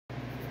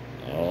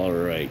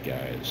Alright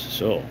guys,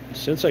 so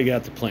since I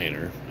got the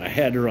planer, I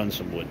had to run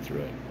some wood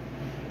through it.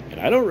 And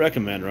I don't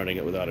recommend running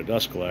it without a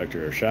dust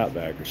collector or shop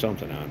vac or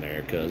something on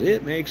there because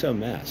it makes a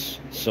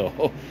mess.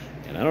 So,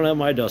 and I don't have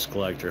my dust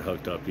collector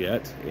hooked up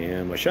yet,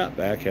 and my shop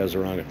vac has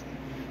the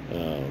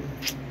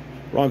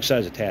wrong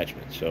size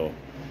attachment, so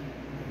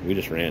we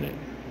just ran it.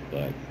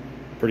 But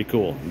pretty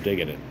cool, I'm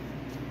digging it.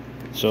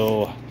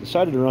 So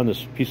decided to run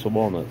this piece of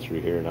walnut through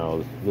here.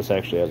 Now this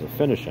actually has a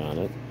finish on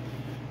it.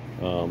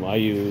 I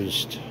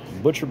used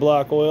butcher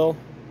block oil,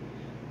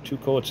 2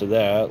 coats of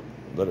that,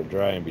 let it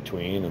dry in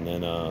between, and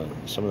then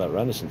some of that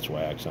Renaissance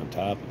wax on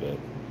top of it.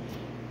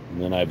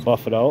 And then I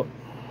buff it out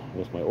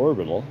with my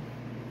orbital.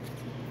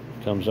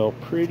 Comes out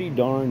pretty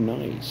darn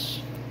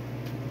nice.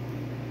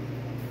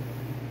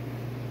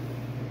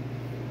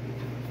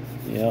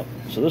 Yep,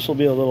 so this will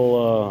be a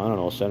little, I don't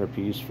know,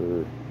 centerpiece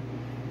for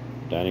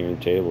dining room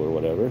table or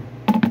whatever.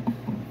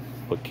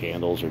 Put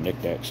candles or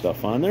knick-knack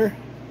stuff on there.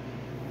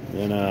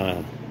 And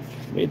then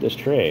made this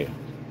tray.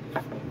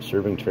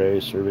 Serving tray,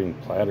 serving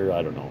platter,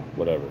 I don't know,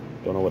 whatever.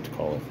 Don't know what to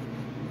call it.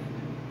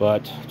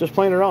 But just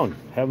playing around,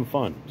 having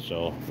fun.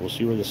 So we'll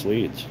see where this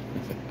leads.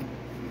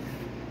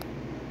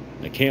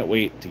 I can't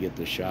wait to get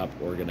this shop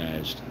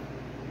organized.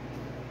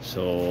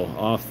 So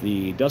off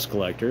the dust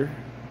collector,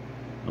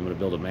 I'm going to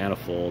build a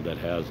manifold that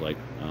has like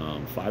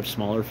 5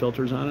 smaller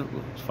filters on it.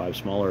 5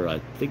 smaller, I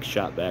think,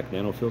 shop vac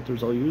nano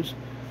filters I'll use.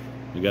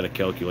 You got to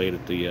calculate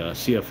at the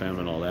CFM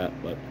and all that,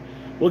 but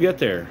we'll get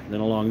there. Then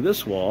along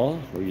this wall,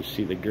 where you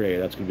see the gray,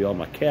 that's going to be all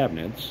my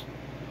cabinets.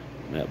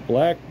 And that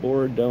black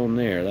board down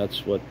there,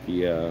 that's what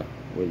the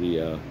where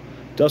the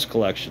dust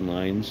collection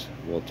lines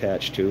will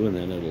attach to, and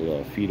then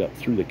it'll feed up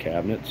through the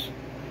cabinets.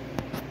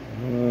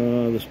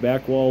 This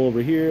back wall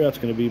over here, that's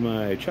going to be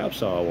my chop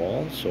saw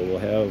wall. So we'll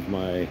have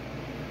my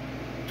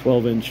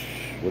 12-inch,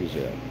 what is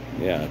that?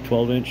 Yeah,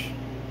 12-inch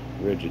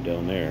rigid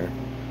down there.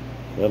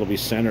 That'll be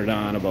centered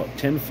on about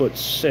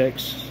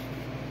 10'6".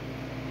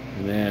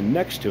 And then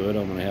next to it,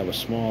 I'm going to have a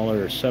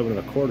smaller 7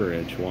 1/4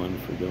 inch one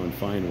for doing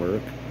fine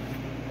work.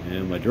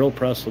 And my drill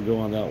press will go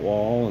on that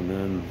wall. And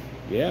then,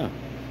 yeah,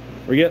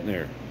 we're getting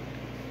there.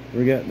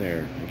 We're getting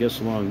there. I guess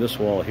along this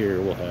wall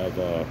here, we'll have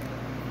a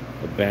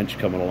bench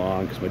coming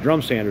along, because my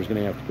drum sander is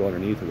going to have to go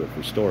underneath of it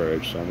for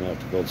storage. So I'm going to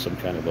have to build some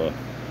kind of a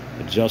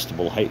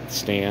adjustable height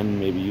stand,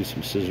 maybe use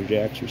some scissor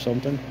jacks or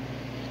something.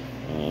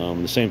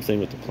 The same thing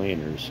with the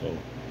planers. So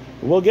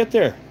we'll get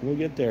there. We'll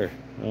get there.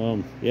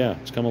 Yeah,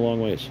 it's come a long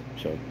ways.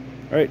 So,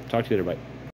 all right, talk to you later. Bye.